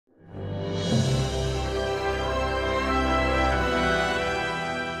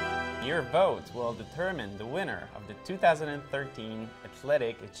Your vote will determine the winner of the 2013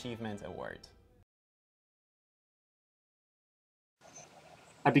 Athletic Achievement Award.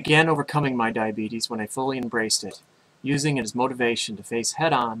 I began overcoming my diabetes when I fully embraced it, using it as motivation to face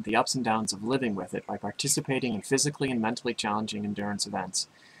head-on the ups and downs of living with it by participating in physically and mentally challenging endurance events.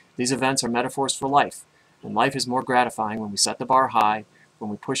 These events are metaphors for life, and life is more gratifying when we set the bar high, when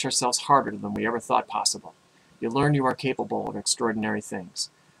we push ourselves harder than we ever thought possible. You learn you are capable of extraordinary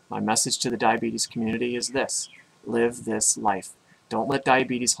things. My message to the diabetes community is this: live this life. Don't let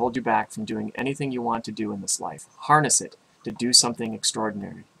diabetes hold you back from doing anything you want to do in this life. Harness it to do something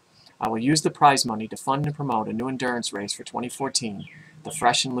extraordinary. I will use the prize money to fund and promote a new endurance race for 2014, the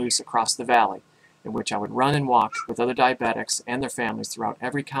Fresh and Loose Across the Valley, in which I would run and walk with other diabetics and their families throughout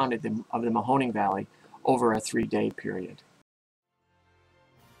every county of the Mahoning Valley over a 3-day period.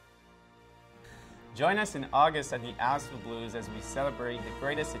 Join us in August at the House of Blues as we celebrate the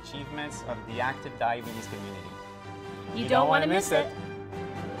greatest achievements of the active diabetes community. You don't want to miss it.